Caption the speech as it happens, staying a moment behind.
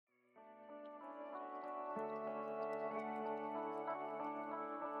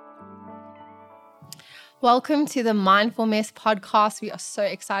Welcome to the MindfulMess podcast. We are so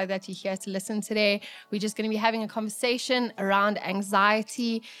excited that you're here to listen today. We're just going to be having a conversation around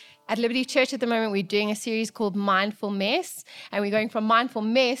anxiety. At Liberty Church at the moment, we're doing a series called MindfulMess, and we're going from mindful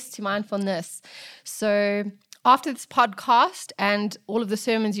mess to mindfulness. So after this podcast and all of the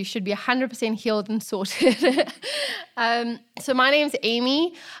sermons, you should be 100% healed and sorted. So my name's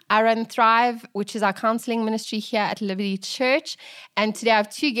Amy. I run Thrive, which is our counseling ministry here at Liberty Church. And today I have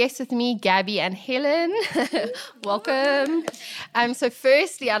two guests with me, Gabby and Helen. Welcome. So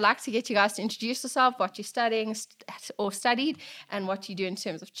firstly, I'd like to get you guys to introduce yourself, what you're studying or studied, and what you do in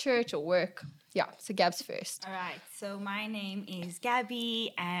terms of church or work. Yeah, so Gab's first. All right, so my name is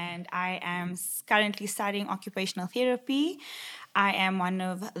Gabby, and I am currently studying occupational therapy. I am one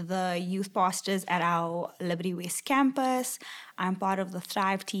of the youth pastors at our Liberty West campus. I'm part of the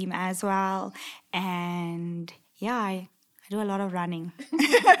Thrive team as well, and yeah, I do a lot of running.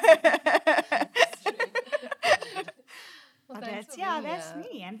 That's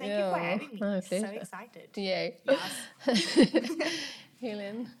me, and thank you for having me. So excited. Yay. Yes.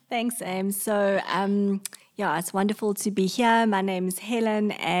 Helen. Thanks, Em. So, it's wonderful to be here. My name is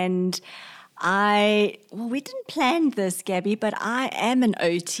Helen, and we didn't plan this, Gabby, but I am an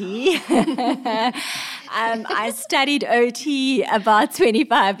OT. I studied OT about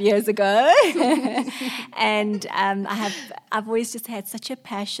 25 years ago, and I've always just had such a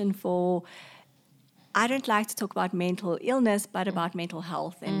passion for. I don't like to talk about mental illness, but about mental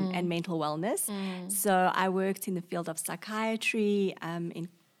health and mental wellness. So I worked in the field of psychiatry, in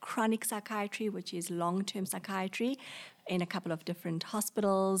chronic psychiatry, which is long-term psychiatry, in a couple of different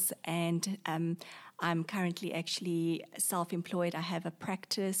hospitals. And I'm currently actually self-employed. I have a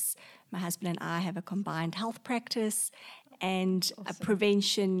practice. My husband and I have a combined health practice. And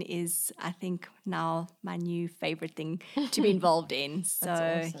prevention is, I think, now my new favorite thing to be involved in. So,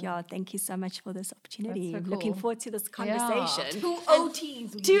 awesome. Thank you so much for this opportunity. So cool. Looking forward to this conversation. Yeah. Two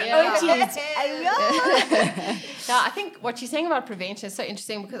OTs. OTs. I think what you're saying about prevention is so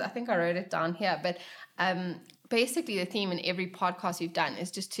interesting because I think I wrote it down here. But basically the theme in every podcast we've done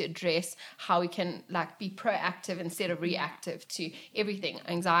is just to address how we can be proactive instead of reactive to everything,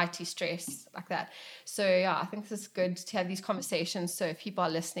 anxiety, stress, like that. So I think this is good to have these conversations so if people are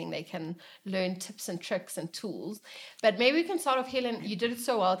listening, they can learn tips and tricks and tools. But maybe we can start off, Helen, you did it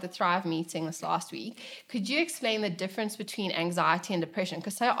so well at the Thrive meeting this last week. Could you explain the difference between anxiety and depression?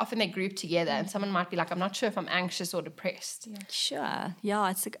 Because so often they group together and someone might be like, I'm not sure if I'm anxious or depressed. Yeah. Sure.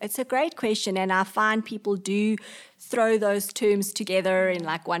 Yeah, it's a great question. And I find people do throw those terms together in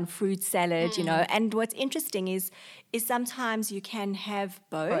like one fruit salad, And what's interesting is sometimes you can have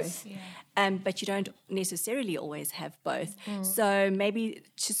both. But you don't necessarily always have both. So maybe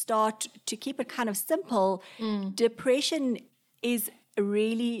to keep it kind of simple, depression is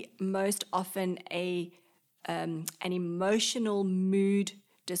really most often an emotional mood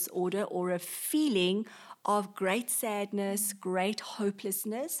disorder or a feeling of great sadness, great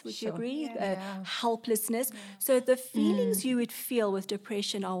hopelessness, would you agree? Helplessness. So the feelings you would feel with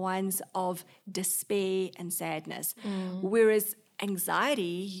depression are ones of despair and sadness. Whereas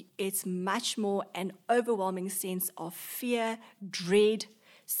anxiety, it's much more an overwhelming sense of fear, dread,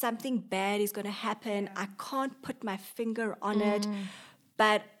 something bad is going to happen. I can't put my finger on it,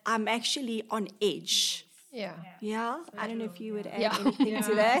 but I'm actually on edge. Yeah. I don't know if you would add anything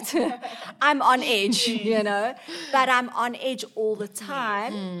to that. I'm on edge, but I'm on edge all the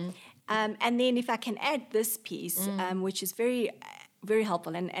time. And then if I can add this piece, which is very, very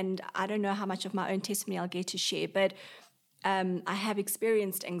helpful, and I don't know how much of my own testimony I'll get to share, but I have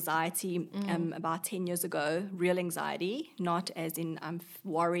experienced anxiety about 10 years ago, real anxiety, not as in I'm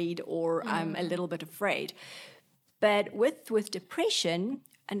worried or I'm a little bit afraid. But with depression,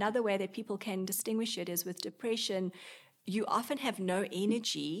 another way that people can distinguish it is with depression, you often have no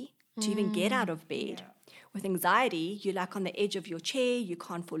energy to even get out of bed. With anxiety, you're like on the edge of your chair, you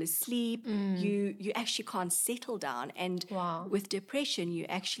can't fall asleep, you actually can't settle down. And with depression, you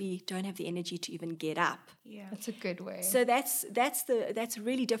actually don't have the energy to even get up. Yeah, that's a good way. So that's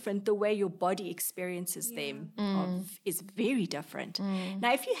really different. The way your body experiences them is very different.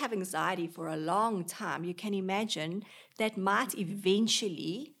 Now, if you have anxiety for a long time, you can imagine that might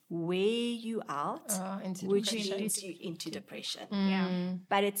eventually wear you out, which leads you into depression.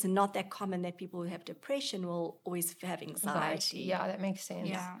 But it's not that common that people who have depression will always have anxiety. Yeah, that makes sense.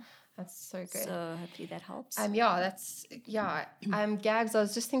 Yeah. That's so good. So hopefully that helps. Gabs, I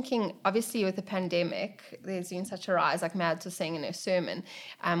was just thinking, obviously with the pandemic, there's been such a rise, like Mads was saying in her sermon,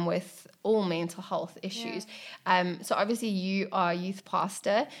 with all mental health issues. So obviously you are a youth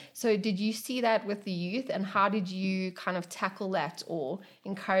pastor. So did you see that with the youth, and how did you kind of tackle that or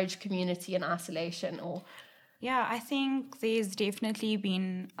encourage community and isolation? Or Yeah, I think there's definitely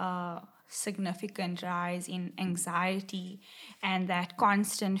been a significant rise in anxiety and that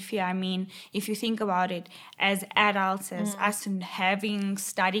constant fear. I mean, if you think about it, as adults, as us having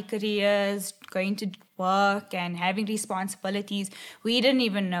study careers, going to work and having responsibilities, we didn't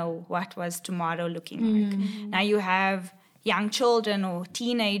even know what was tomorrow looking like. Now you have young children or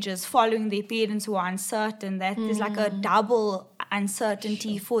teenagers following their parents who are uncertain, that there's like a double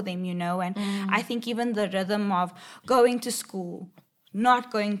uncertainty for them, and I think even the rhythm of going to school,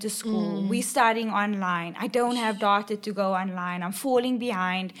 not going to school, we studying online, I don't have data to go online, I'm falling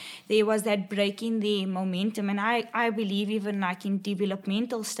behind. There was that break in the momentum, and I believe even like in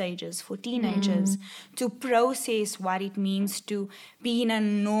developmental stages for teenagers to process what it means to be in a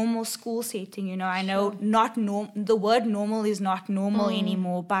normal school setting. I know the word normal is not normal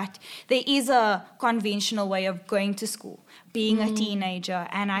anymore, but there is a conventional way of going to school, being a teenager,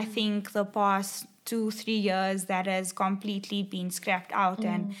 and I think the past 2-3 years that has completely been scrapped out,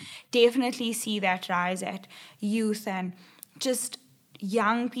 and definitely see that rise at youth and just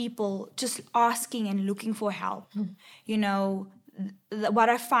young people just asking and looking for help. What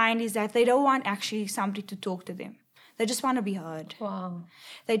I find is that they don't want actually somebody to talk to them. They just want to be heard. wow.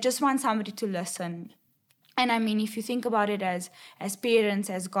 They just want somebody to listen. And I mean, if you think about it as parents,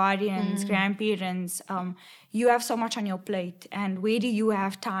 as guardians, grandparents, you have so much on your plate. And where do you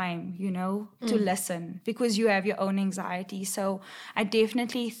have time, to listen? Because you have your own anxiety. So I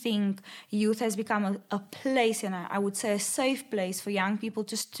definitely think youth has become a place, and I would say a safe place for young people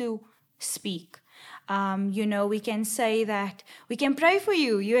just to speak. We can say that we can pray for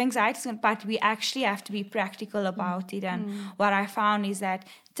you, your anxiety, but we actually have to be practical about it. And what I found is that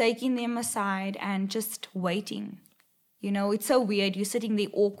taking them aside and just waiting. It's so weird. You're sitting there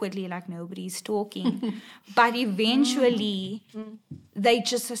awkwardly like nobody's talking. But eventually, they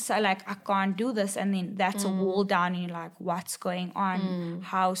just say like, I can't do this. And then that's a wall down and you're like, what's going on?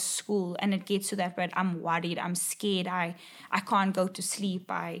 How's school? And it gets to that point, I'm worried, I'm scared, I can't go to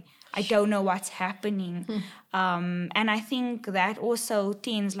sleep, I don't know what's happening. And I think that also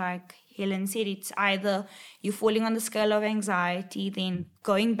tends, like Helen said, it's either you're falling on the scale of anxiety, then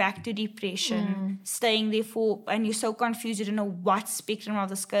going back to depression, staying there and you're so confused, you don't know what spectrum of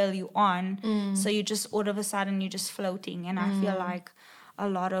the scale you're on. So you just, all of a sudden, you're just floating. And I feel like a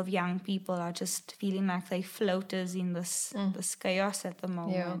lot of young people are just feeling like they floaters in this chaos at the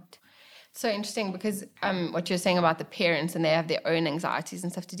moment. Yeah. So interesting, because what you're saying about the parents, and they have their own anxieties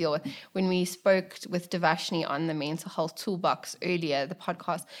and stuff to deal with. When we spoke with Devashni on the Mental Health Toolbox earlier, the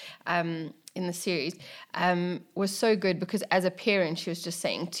podcast in the series, was so good, because as a parent, she was just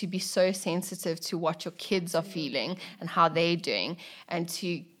saying to be so sensitive to what your kids are feeling and how they're doing, and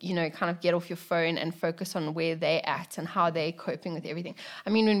to, kind of get off your phone and focus on where they're at and how they're coping with everything. I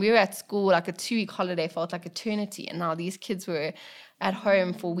mean, when we were at school, like a 2-week holiday felt like eternity, and now these kids were at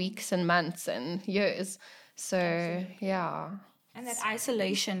home for weeks and months and years. So, absolutely. Yeah. And that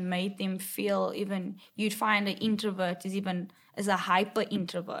isolation made them feel even, you'd find an introvert is a hyper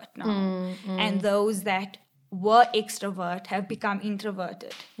introvert now. And those that were extrovert have become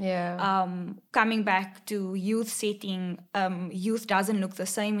introverted. Yeah. Coming back to youth setting, youth doesn't look the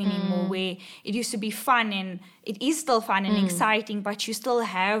same anymore, where it used to be fun, and it is still fun and exciting, but you still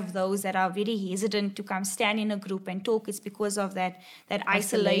have those that are very hesitant to come stand in a group and talk. It's because of that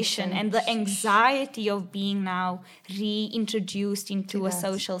isolation and the anxiety of being now reintroduced into a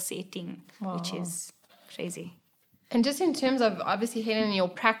social setting, which is crazy. And just in terms of, obviously, Helen, in your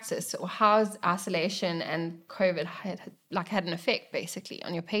practice, how's isolation and COVID had an effect, basically,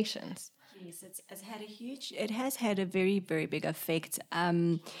 on your patients? Yes, it has had a very, very big effect.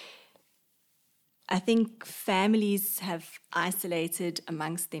 I think families have isolated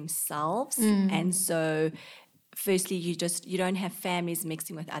amongst themselves. And so firstly, you don't have families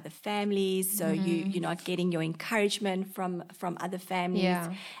mixing with other families, so you're not getting your encouragement from other families.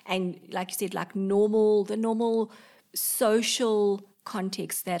 Yeah. And like you said, like the normal social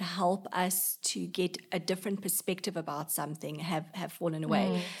contexts that help us to get a different perspective about something have fallen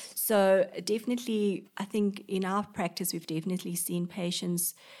away. So definitely, I think in our practice, we've definitely seen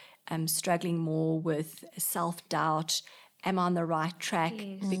patients struggling more with self-doubt. Am I on the right track?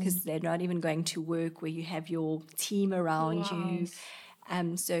 Yes. Because they're not even going to work where you have your team around you.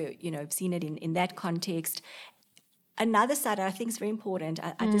 So, I've seen it in that context. another side I think is very important.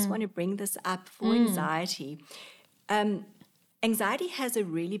 I just want to bring this up for anxiety. Anxiety has a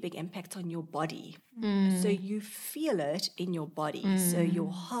really big impact on your body. So you feel it in your body. So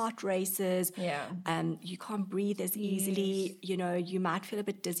your heart races. Yeah. You can't breathe as easily. You know, you might feel a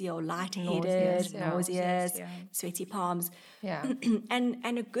bit dizzy or Nauseous, lightheaded, yeah. nauseous, sweaty palms. Yeah.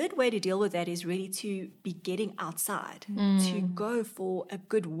 And a good way to deal with that is really to be getting outside, to go for a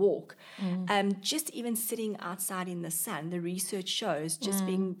good walk. Just even sitting outside in the sun, the research shows just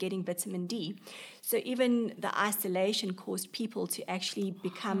getting vitamin D. So even the isolation caused people to actually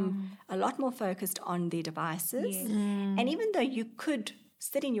become a lot more focused on their devices. And even though you could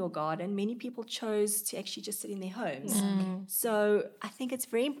sit in your garden, many people chose to actually just sit in their homes. So I think it's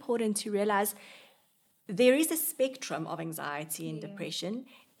very important to realize there is a spectrum of anxiety and depression.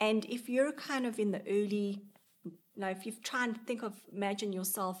 And if you're kind of in the early, if you try and imagine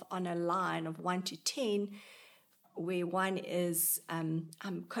yourself on a line of 1 to 10, where 1 is I'm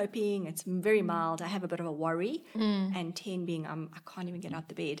coping, it's very mild, I have a bit of a worry, and 10 being I can't even get out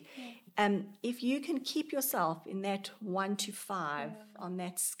the bed. If you can keep yourself in that 1 to 5 on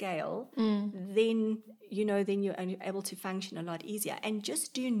that scale, then you're able to function a lot easier and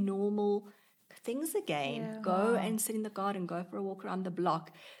just do normal things again. Go and sit in the garden, go for a walk around the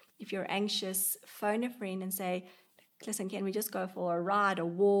block. If you're anxious, phone a friend and say, listen, can we just go for a ride, a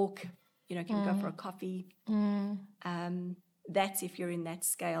walk? Can we go for a coffee? That's if you're in that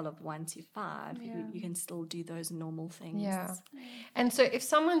scale of 1 to 5. You can still do those normal things. Yeah. And so if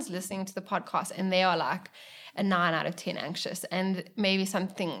someone's listening to the podcast and they are like a 9 out of 10 anxious, and maybe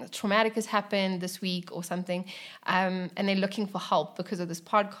something traumatic has happened this week or something, and they're looking for help because of this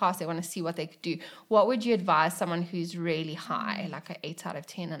podcast, they want to see what they could do, what would you advise someone who's really high, like an 8 out of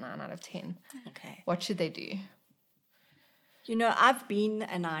 10, a 9 out of 10? Okay. What should they do? I've been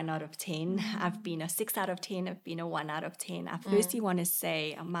a 9 out of 10. I've been a 6 out of 10. I've been a 1 out of 10. I firstly want to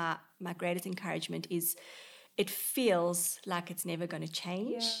say my greatest encouragement is it feels like it's never going to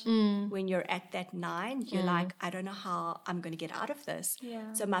change. When you're at that 9, you're like, I don't know how I'm going to get out of this.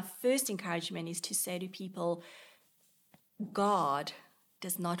 So my first encouragement is to say to people, God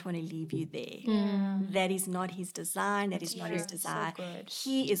does not want to leave you there. That is not his design. That is not his desire. So good.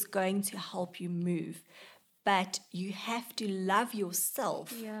 He is going to help you move. But you have to love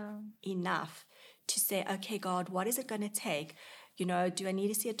yourself enough to say, okay, God, what is it going to take? Do I need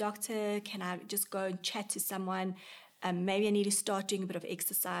to see a doctor? Can I just go and chat to someone? Maybe I need to start doing a bit of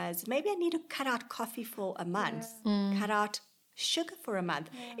exercise. Maybe I need to cut out coffee for a month, cut out sugar for a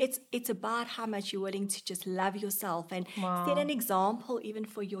month. It's about how much you're willing to just love yourself and set an example even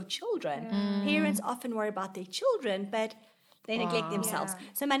for your children. Parents often worry about their children, but they neglect themselves.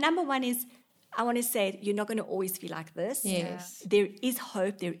 So my number one is, I want to say you're not going to always feel like this. Yes. There is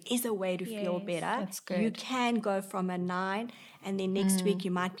hope. There is a way to feel better. That's good. You can go from a 9 and then next week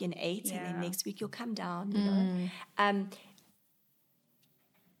you might be an 8 and then next week you'll come down,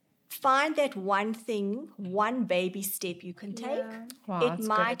 Find that one thing, one baby step you can take. Wow, it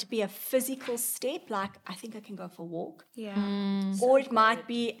might be a physical step, like I think I can go for a walk. Or it might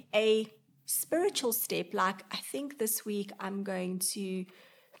be a spiritual step, like I think this week I'm going to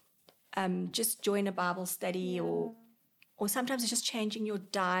just join a Bible study, or sometimes it's just changing your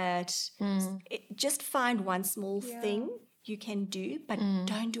diet. Just find one small thing you can do, but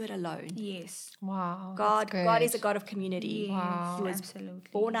don't do it alone. Yes. Wow. God is a God of community. Wow. He was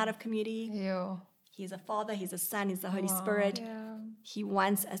Absolutely. born out of community. Yeah. He's a Father, He's a Son, He's the Holy Spirit. He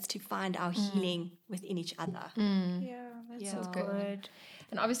wants us to find our healing within each other. Yeah, that's so good.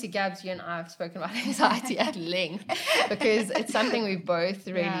 And obviously, Gabs, you and I have spoken about anxiety at length because it's something we've both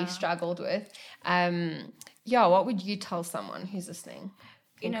really struggled with. What would you tell someone who's listening?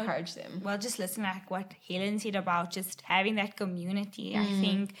 Encourage them. Well, just listen like what Helen said about just having that community. I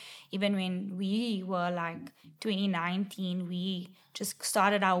think even when we were like 2019, we just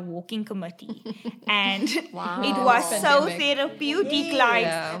started our walking committee and it was so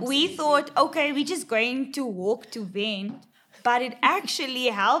therapeutic. We thought, okay, we're just going to walk to vent. But it actually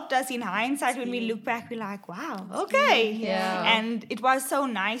helped us in hindsight. When we look back, we're like, wow, okay. Yeah. And it was so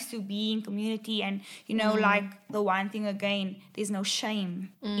nice to be in community. And, like the one thing again, there's no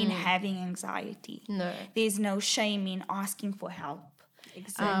shame in having anxiety. No. There's no shame in asking for help.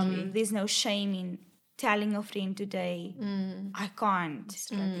 Exactly. There's no shame in telling a friend today, I can't.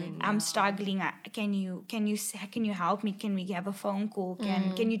 I'm struggling. Can you help me? Can we have a phone call?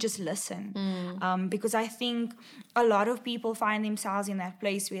 Can you just listen? Because I think a lot of people find themselves in that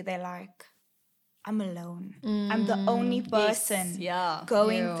place where they're like, I'm alone. I'm the only person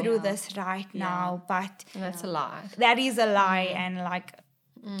going through this right now. But And that's a lie. that is a lie. And like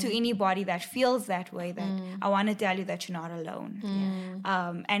to anybody that feels that way, that I want to tell you that you're not alone.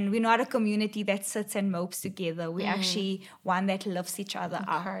 And we're not a community that sits and mopes together. We're actually one that lifts each other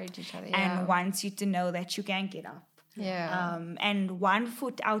Encourage each other, and wants you to know that you can get up. And 1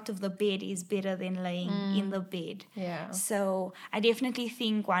 foot out of the bed is better than laying in the bed. So I definitely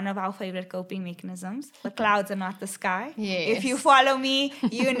think one of our favorite coping mechanisms, the clouds are not the sky. If you follow me,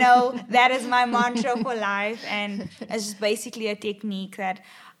 you know that is my mantra for life. And it's just basically a technique that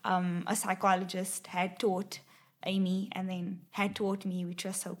a psychologist had taught Amy and then had taught me, which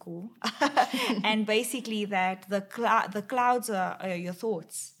was so cool. And basically that the clouds are your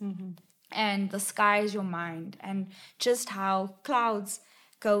thoughts. And the sky is your mind, and just how clouds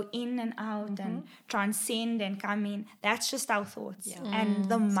go in and out and transcend and come in, that's just our thoughts. And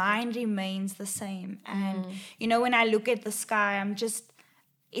the mind remains the same. And, you know, when I look at the sky,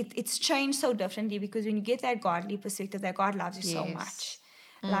 it's changed so differently, because when you get that godly perspective, that God loves you so much.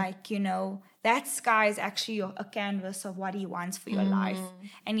 Like, you know, that sky is actually a canvas of what he wants for your life.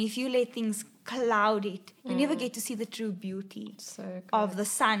 And if you let things cloud it, you never get to see the true beauty of the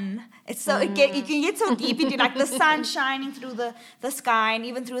sun. It's so you can get so deep into like the sun shining through the sky and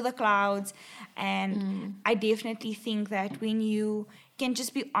even through the clouds. And I definitely think that when you can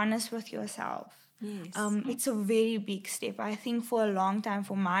just be honest with yourself, it's a very big step. I think for a long time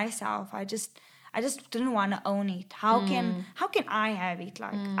for myself, I just didn't want to own it. How can I have it?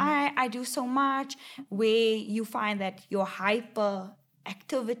 Like I do so much, where you find that your hyper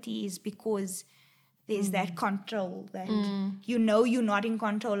activity is because there's that control that you know you're not in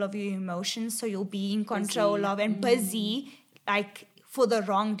control of your emotions, so you'll be in control of and busy, like for the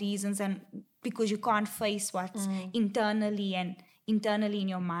wrong reasons, and because you can't face what's internally in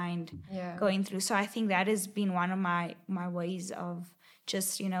your mind going through. So I think that has been one of my ways of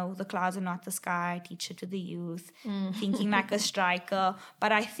just, you know, the clouds are not the sky, teach it to the youth, thinking like a striker.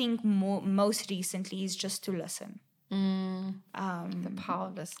 But I think most recently is just to listen. The power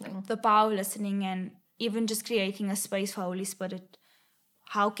of listening. The power of listening, and even just creating a space for Holy Spirit.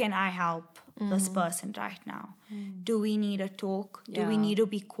 How can I help this person right now? Do we need a talk? Do we need to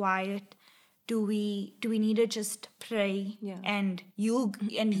be quiet? Do we need to just pray? And you're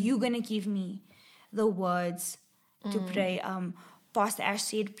gonna give me the words to pray. Pastor Ash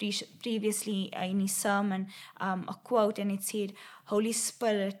said previously in his sermon a quote, and it said, "Holy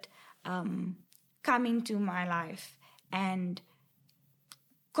Spirit, come into my life and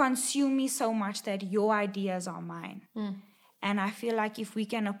consume me so much that your ideas are mine." And I feel like if we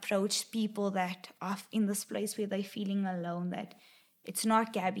can approach people that are in this place where they're feeling alone, that it's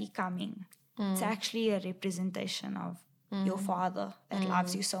not Gabby coming. It's actually a representation of your Father that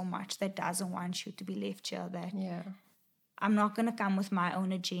loves you so much, that doesn't want you to be left here, that I'm not going to come with my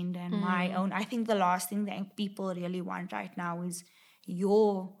own agenda and my own. I think the last thing that people really want right now is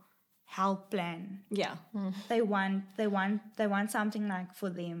your help plan. They want something like for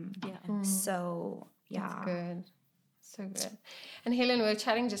them. So That's good. So good. And Helen, we were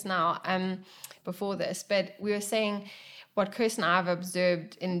chatting just now before this, but we were saying what Chris and I have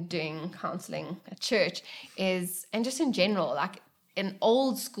observed in doing counseling at church is, and just in general, like an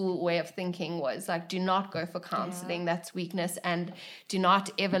old school way of thinking was like, do not go for counseling, that's weakness, and do not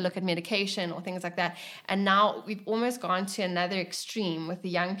ever look at medication or things like that. And now we've almost gone to another extreme with the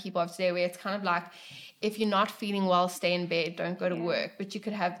young people of today, where it's kind of like, if you're not feeling well, stay in bed, don't go to work. But you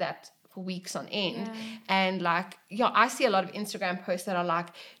could have that for weeks on end. And like, I see a lot of Instagram posts that are like,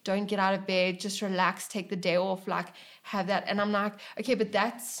 don't get out of bed, just relax, take the day off, like have that. And I'm like, okay, but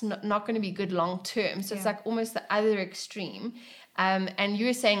that's not going to be good long term. So it's like almost the other extreme. And you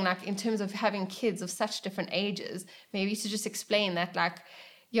were saying, like, in terms of having kids of such different ages, maybe to just explain that, like,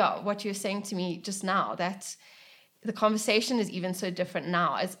 what you're saying to me just now, that the conversation is even so different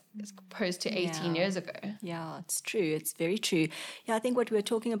now as opposed to 18 years ago. Yeah, it's true. It's very true. Yeah, I think what we were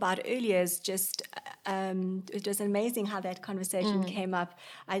talking about earlier is just, it was amazing how that conversation came up.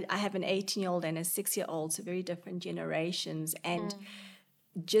 I have an 18-year-old and a 6-year-old, so very different generations. And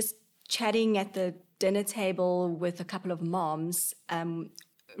just chatting at the dinner table with a couple of moms,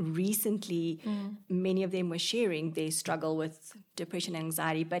 recently, many of them were sharing their struggle with depression and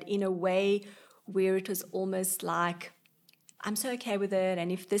anxiety, but in a way where it was almost like, I'm so okay with it,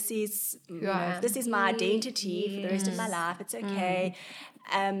 and if this is if this is my identity for the rest of my life, it's okay.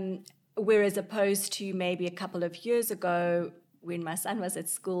 Whereas opposed to maybe a couple of years ago when my son was at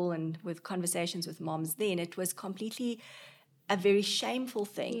school and with conversations with moms then, it was completely a very shameful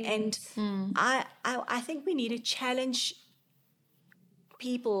thing. And I think we need to challenge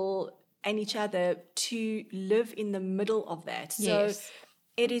people and each other to live in the middle of that. So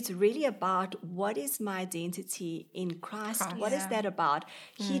it is really about what is my identity in Christ? What is that about?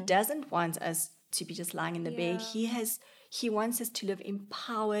 He doesn't want us to be just lying in the bed. He wants us to live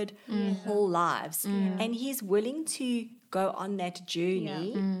empowered whole lives. And he's willing to go on that journey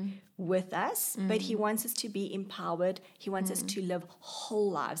with us, but he wants us to be empowered. He wants us to live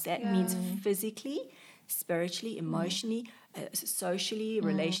whole lives. That means physically, spiritually, emotionally, socially,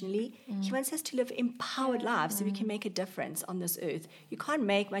 relationally. He wants us to live empowered lives so we can make a difference on this earth. You can't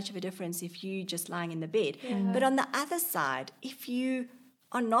make much of a difference if you're just lying in the bed. But on the other side, if you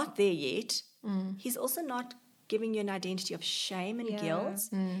are not there yet, he's also not giving you an identity of shame and guilt.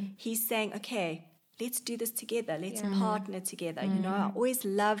 He's saying, okay, let's do this together. Let's partner together. You know, I always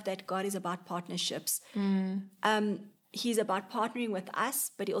love that God is about partnerships. He's about partnering with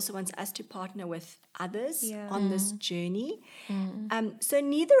us, but he also wants us to partner with others on this journey. So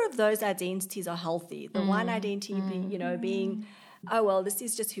neither of those identities are healthy. The one identity being, oh, well, this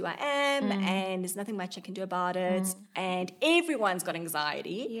is just who I am, and there's nothing much I can do about it, and everyone's got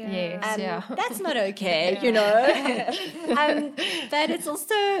anxiety. That's not okay, you know. But it's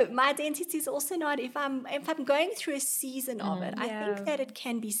also, my identity is also not, if I'm going through a season of it, I think that it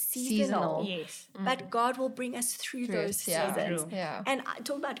can be seasonal. Yes. But God will bring us through those seasons. And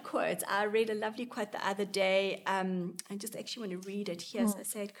talking about quotes, I read a lovely quote the other day. I just actually want to read it here so I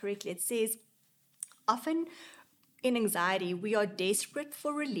say it correctly. It says, often in anxiety, we are desperate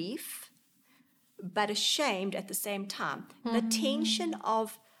for relief, but ashamed at the same time. The tension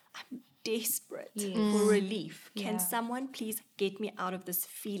of, I'm desperate for relief. Can someone please get me out of this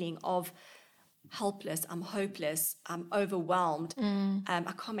feeling of helpless, I'm hopeless, I'm overwhelmed,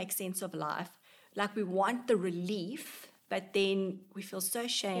 I can't make sense of life. Like we want the relief, but then we feel so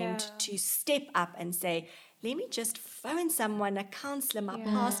ashamed to step up and say, let me just phone someone, a counselor, my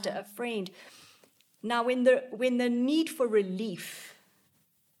pastor, a friend. Now, when the need for relief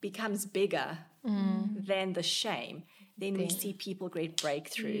becomes bigger than the shame, then we see people great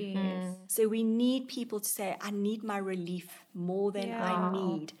breakthrough. So we need people to say, I need my relief more than I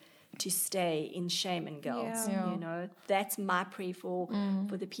need to stay in shame and guilt. You know, that's my prayer for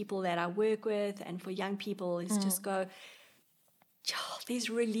the people that I work with and for young people is just go, there's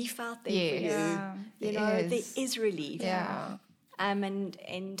relief out there for you. You know, there is relief.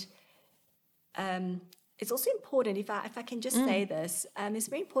 It's also important, if I can just say this, it's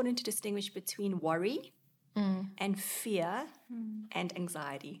very important to distinguish between worry and fear and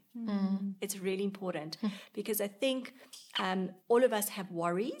anxiety. It's really important because I think all of us have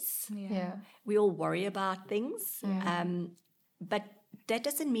worries. We all worry about things, but that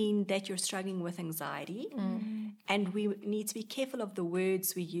doesn't mean that you're struggling with anxiety. And we need to be careful of the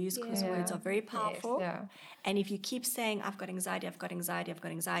words we use because words are very powerful. And if you keep saying, I've got anxiety, I've got anxiety, I've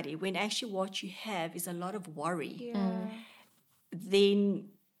got anxiety, when actually what you have is a lot of worry, then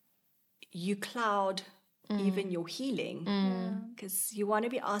you cloud even your healing because you want to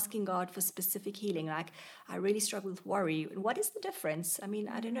be asking God for specific healing. Like, I really struggle with worry. What is the difference? I mean,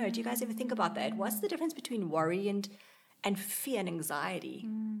 I don't know. Do you guys ever think about that? What's the difference between worry and fear and anxiety?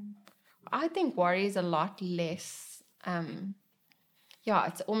 I think worry is a lot less,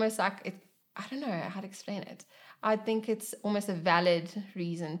 it's almost like, I don't know how to explain it. I think it's almost a valid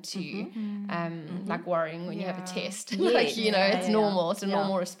reason to, like worrying when you have a test. Like, it's normal. It's a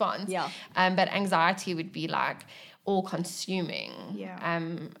normal response. But anxiety would be like all-consuming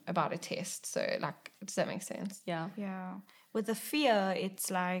about a test. So, like, does that make sense? With the fear,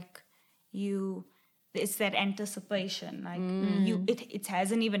 it's like it's that anticipation, like it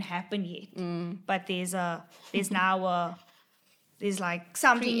hasn't even happened yet, but there's like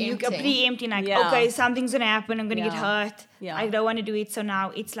something you preempting, like okay, something's gonna happen, I'm gonna get hurt, I don't want to do it. So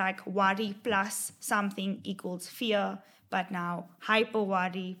now it's like worry plus something equals fear, but now hyper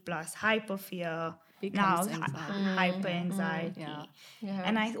worry plus hyper fear becomes hyper anxiety.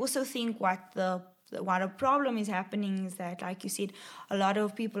 And I also think what a problem is happening is that, like you said, a lot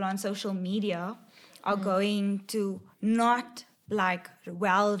of people on social media are going to not like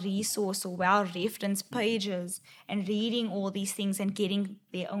well-resourced or well-referenced pages and reading all these things and getting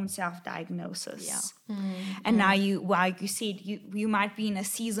their own self-diagnosis. And now like you said, you might be in a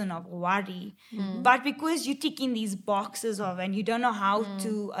season of worry, but because you tick in these boxes and you don't know how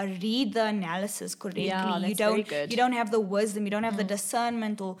to read the analysis correctly, you don't have the wisdom, you don't have the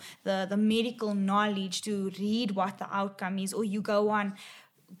discernment or the medical knowledge to read what the outcome is, or you go on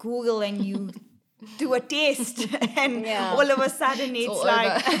Google and you do a test and all of a sudden it's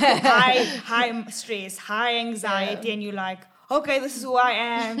like high stress, high anxiety, and you're like, okay, this is who I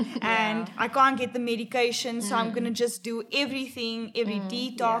am, and I can't get the medication, so I'm going to just do everything, every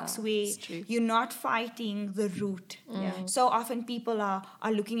detox where you're not fighting the root. So often people are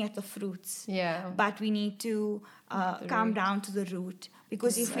looking at the fruits, but we need to come down to the root.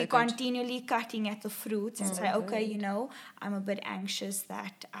 Because if we're continually cutting at the fruits and say, okay, you know, I'm a bit anxious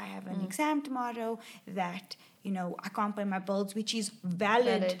that I have an exam tomorrow, that, you know, I can't pay my bills, which is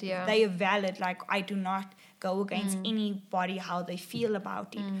valid. They are valid. Like, I do not go against anybody, how they feel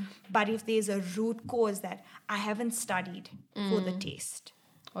about it. But if there's a root cause that I haven't studied for the test,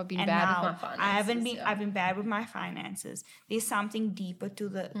 or been bad with my finances. I've been bad with my finances. There's something deeper to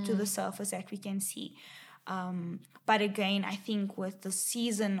the surface that we can see. But again, I think with the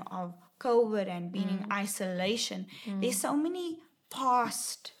season of COVID and being in isolation, there's so many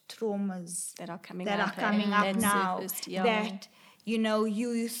past traumas that are coming up now that, you know,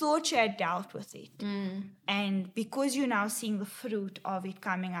 you thought you had dealt with it. And because you're now seeing the fruit of it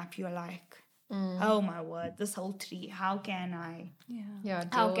coming up, you're like, oh my word, this whole tree, how can I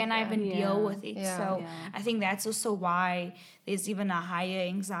even deal with it? So I think that's also why there's even a higher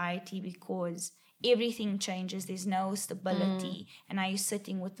anxiety, because everything changes. There's no stability. And now you're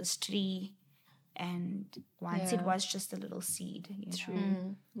sitting with this tree, and once it was just a little seed.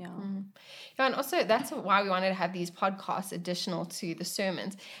 And also that's why we wanted to have these podcasts additional to the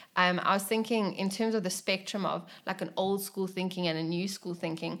sermons. I was thinking in terms of the spectrum of like an old school thinking and a new school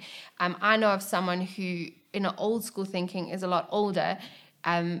thinking. I know of someone who in an old school thinking is a lot older,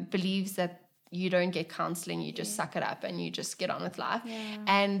 believes that you don't get counseling, you just suck it up and you just get on with life.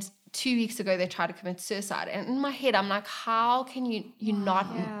 And 2 weeks ago they tried to commit suicide, and in my head I'm like, how can you not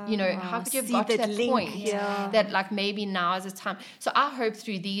how could you have got to that point that like maybe now is the time. So I hope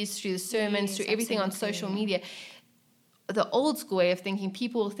through the sermons, through everything on social media, the old school way of thinking,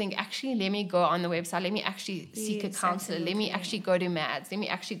 people will think, actually, let me go on the website, let me actually seek a counselor, let me actually go to Mads, let me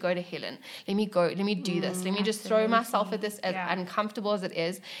actually go to Helen, let me do this, let me just throw myself at this, as uncomfortable as it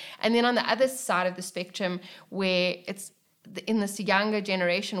is. And then on the other side of the spectrum, where it's in this younger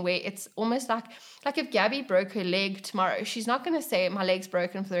generation, where it's almost like if Gabby broke her leg tomorrow, she's not going to say my leg's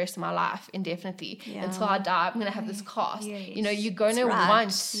broken for the rest of my life indefinitely until I die. I'm going to have this cast. You know, you're going to want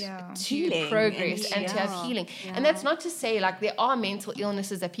to progress and to have healing. And that's not to say like there are mental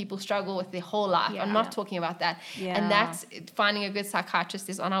illnesses that people struggle with their whole life. I'm not talking about that. And that's finding a good psychiatrist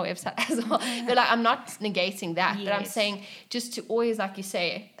is on our website as well. But like, I'm not negating that. But I'm saying just to always, like you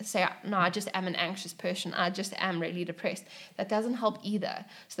say, no, I just am an anxious person. I just am really depressed. That doesn't help either.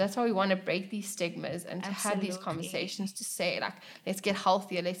 So that's why we want to break these stigmas and to have these conversations, to say like, let's get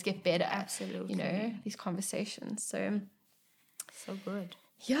healthier, let's get better. You know, these conversations. So good.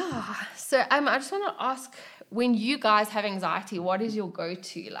 Yeah. So I just want to ask, when you guys have anxiety, what is your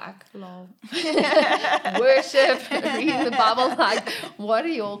go-to? Like worship, reading the Bible, like what are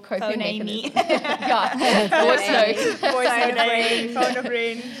your coping mechanisms? Voice notes. Phone a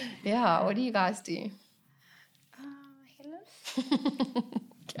friend. Yeah, what do you guys do?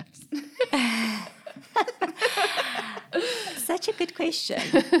 Such a good question.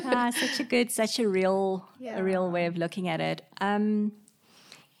 Such a real way of looking at it.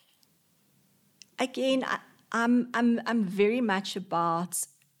 Again, I'm very much about,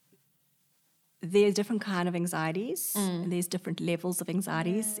 there's different kind of anxieties, and there's different levels of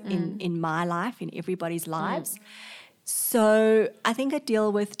anxieties in my life, in everybody's lives. So I think I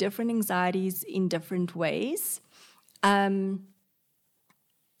deal with different anxieties in different ways.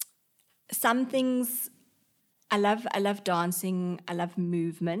 Some things, I love dancing, I love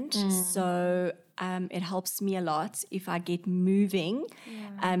movement, so it helps me a lot if I get moving,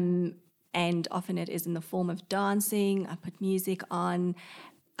 and often it is in the form of dancing. I put music on.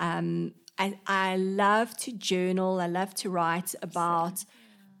 I love to journal, I love to write about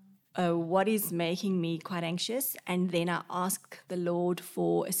what is making me quite anxious, and then I ask the Lord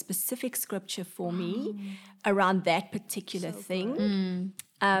for a specific scripture for me around that particular thing.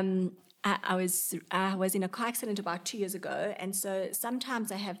 I was in a car accident about 2 years ago, and so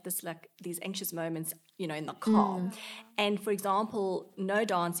sometimes I have these anxious moments, you know, in the car. And for example, no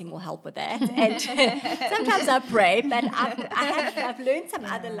dancing will help with that. And sometimes I pray, but I've learned some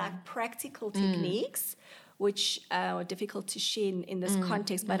other practical techniques, which are difficult to share in this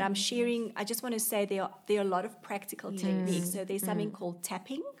context. But I'm sharing. I just want to say there are a lot of practical techniques. So there's something called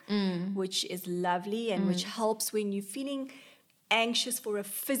tapping, which is lovely and which helps when you're feeling anxious for a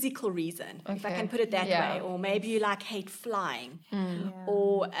physical reason, if I can put it that way, or maybe you hate flying,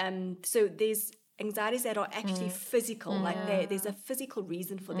 or so there's anxieties that are actually physical, there's a physical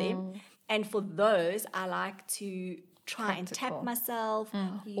reason for them, and for those I like to try and tap myself,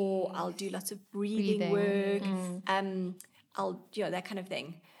 or I'll do lots of breathing work. that kind of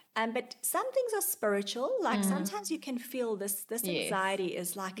thing. But some things are spiritual. Like sometimes you can feel this anxiety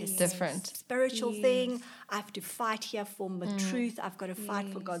is like a different spiritual thing. I have to fight here for the truth. I've got to fight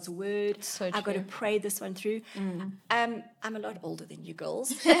for God's word. So I've got to true. pray this one through. I'm a lot older than you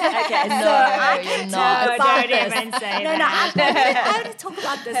girls. Okay, you're not. Don't even say that. I want to talk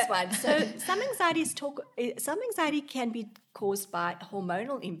about this one. So some anxiety can be caused by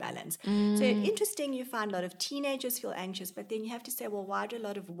hormonal imbalance. So interesting, you find a lot of teenagers feel anxious, but then you have to say, well, why do a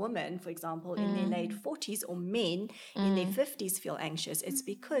lot of women, for example, in their late 40s or men in their 50s feel anxious? It's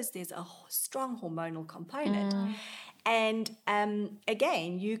because there's a strong hormonal component. And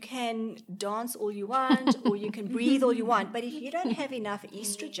again, you can dance all you want or you can breathe all you want, but if you don't have enough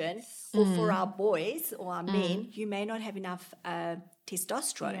estrogen, or for our boys or our men, you may not have enough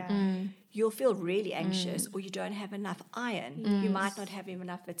testosterone. You'll feel really anxious, or you don't have enough iron. You might not have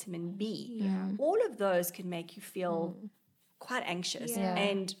enough vitamin B. All of those can make you feel quite anxious.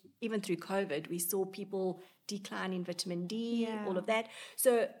 And even through COVID, we saw people decline in vitamin D, all of that.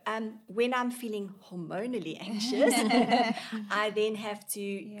 So when I'm feeling hormonally anxious, I then have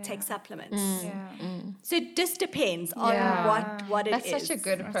to take supplements. So it just depends on what it is. That's such a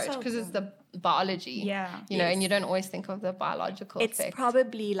good approach because it's the biology. You know, and you don't always think of the biological It's effect.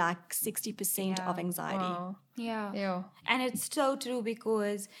 probably like 60% of anxiety. Wow. Yeah. And it's so true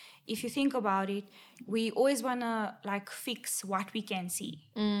because if you think about it, we always wanna like fix what we can see.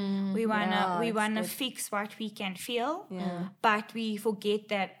 We wanna fix what we can feel. But we forget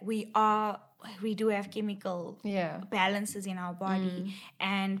that we do have chemical balances in our body,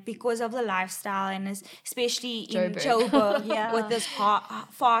 and because of the lifestyle, and especially in Joburg with this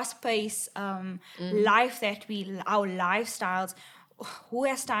fast-paced life that our lifestyles. Who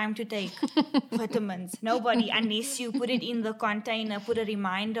has time to take vitamins? Nobody, unless you put it in the container, put a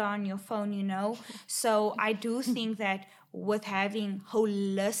reminder on your phone, you know. So I do think that with having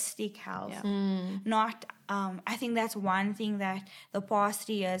holistic health, I think that's one thing that the past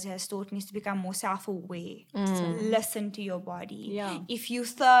 3 years has taught me is to become more self-aware. So listen to your body. If you're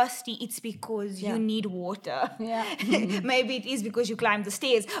thirsty, it's because you need water. Maybe it is because you climbed the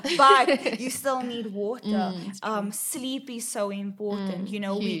stairs, but you still need water. Sleep is so important. You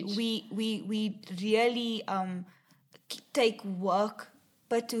know, we really take work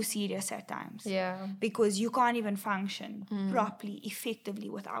but too serious at times. Because you can't even function properly, effectively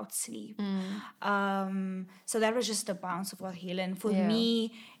without sleep. So that was just a bounce of what Helen. For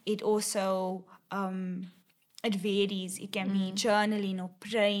me, it also it varies. It can be journaling or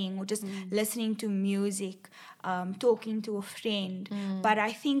praying or just listening to music, talking to a friend. But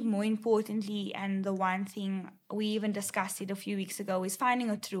I think more importantly, and the one thing we even discussed it a few weeks ago, is finding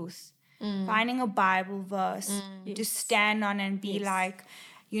a truth. Finding a Bible verse to stand on and be like,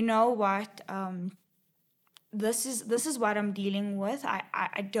 you know what, this is what I'm dealing with.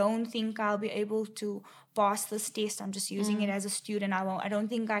 I don't think I'll be able to pass this test. I'm just using it as a student. I don't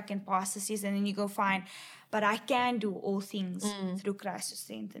think I can pass this test. And then you go, fine, but I can do all things through Christ who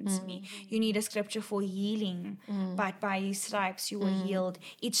strengthens me. You need a scripture for healing, but by his stripes you were healed.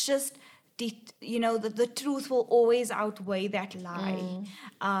 It's just, the truth will always outweigh that lie.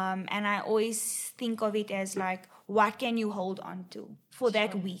 And I always think of it as like, what can you hold on to for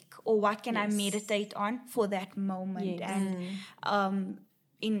that week? Or what can I meditate on for that moment? And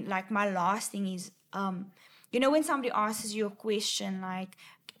in like my last thing is, when somebody asks you a question like,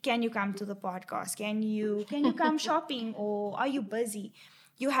 can you come to the podcast? Can you come shopping? Or are you busy?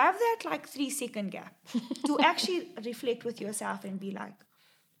 You have that like 3-second gap to actually reflect with yourself and be like,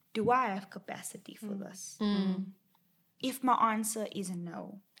 do I have capacity for this? If my answer is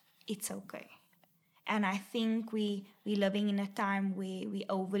no, it's okay. And I think we're living in a time where we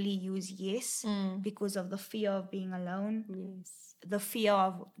overly use yes because of the fear of being alone, the fear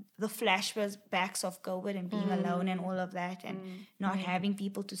of the flashbacks of COVID and being alone and all of that, and not having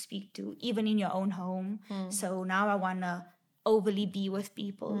people to speak to, even in your own home. So now I want to overly be with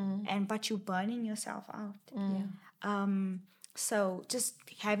people, but you're burning yourself out. So just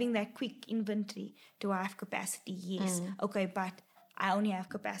having that quick inventory. Do I have capacity? Yes. Okay, but I only have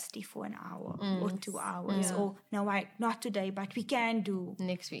capacity for an hour or 2 hours. Or no, not today, but we can do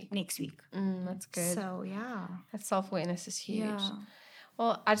next week. That's good. So that self-awareness is huge. Yeah.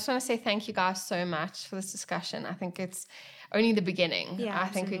 Well, I just want to say thank you guys so much for this discussion. I think it's only the beginning. I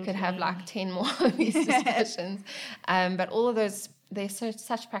think we could have like 10 more of these discussions. But all of those they're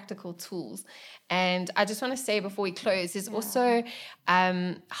such practical tools. And I just want to say before we close, there's also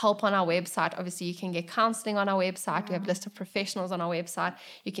help on our website. Obviously, you can get counseling on our website. We have a list of professionals on our website.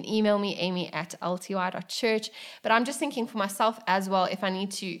 You can email me, amy@lty.church. But I'm just thinking for myself as well, if I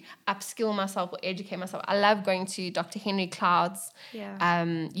need to upskill myself or educate myself, I love going to Dr. Henry Cloud's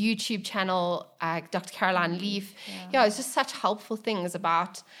YouTube channel, Dr. Caroline Leaf. Yeah, it's just such helpful things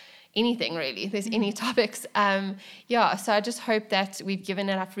about anything really. If there's any topics. So I just hope that we've given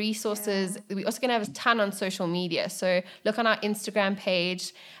enough resources. We're also going to have a ton on social media. So look on our Instagram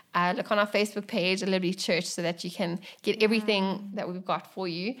page, look on our Facebook page, Liberty Church, so that you can get everything that we've got for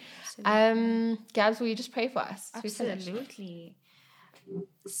you. Gabs, will you just pray for us? Absolutely.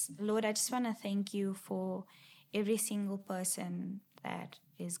 Lord, I just want to thank you for every single person that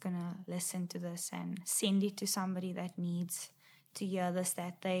is going to listen to this and send it to somebody that needs to hear this,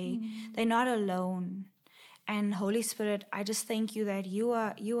 that they're not alone. And Holy Spirit, I just thank you that you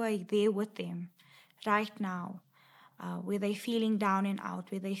are there with them right now, where they're feeling down and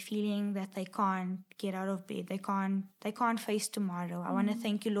out, where they're feeling that they can't get out of bed, they can't face tomorrow. I want to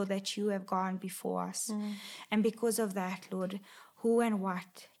thank you, Lord, that you have gone before us. And because of that, Lord, who and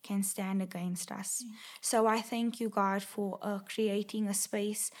what can stand against us? So I thank you, God, for creating a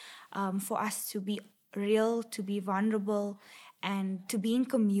space for us to be real, to be vulnerable, and to be in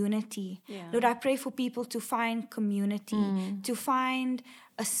community. Lord, I pray for people to find community, to find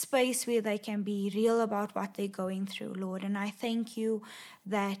a space where they can be real about what they're going through, Lord. And I thank you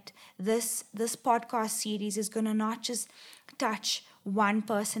that this podcast series is going to not just touch one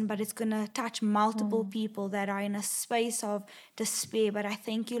person, but it's going to touch multiple people that are in a space of despair. But I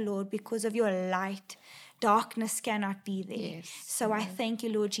thank you, Lord, because of your light, darkness cannot be there. So I thank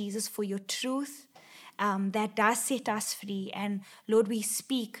you, Lord Jesus, for your truth, that does set us free. And Lord, we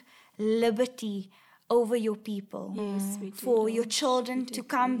speak liberty over your people, for your children to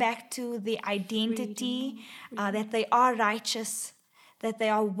come back to the identity that they are righteous, that they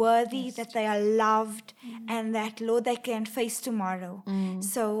are worthy, that they are loved, and that, Lord, they can face tomorrow.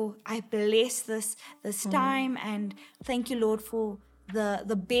 So I bless this time, and thank you, Lord, for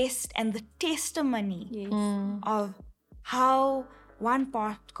the best and the testimony of how one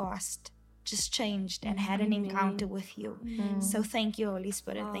podcast just changed and had an encounter with you. So thank you, Holy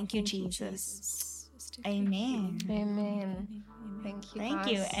Spirit. Thank you, Jesus. Amen. Amen. Thank you.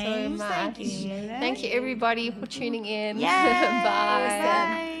 Thank you, guys, so Ames. much. Thank you. Thank you, everybody, for tuning in. Yes.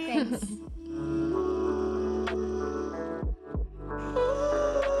 Bye. Bye. Thanks.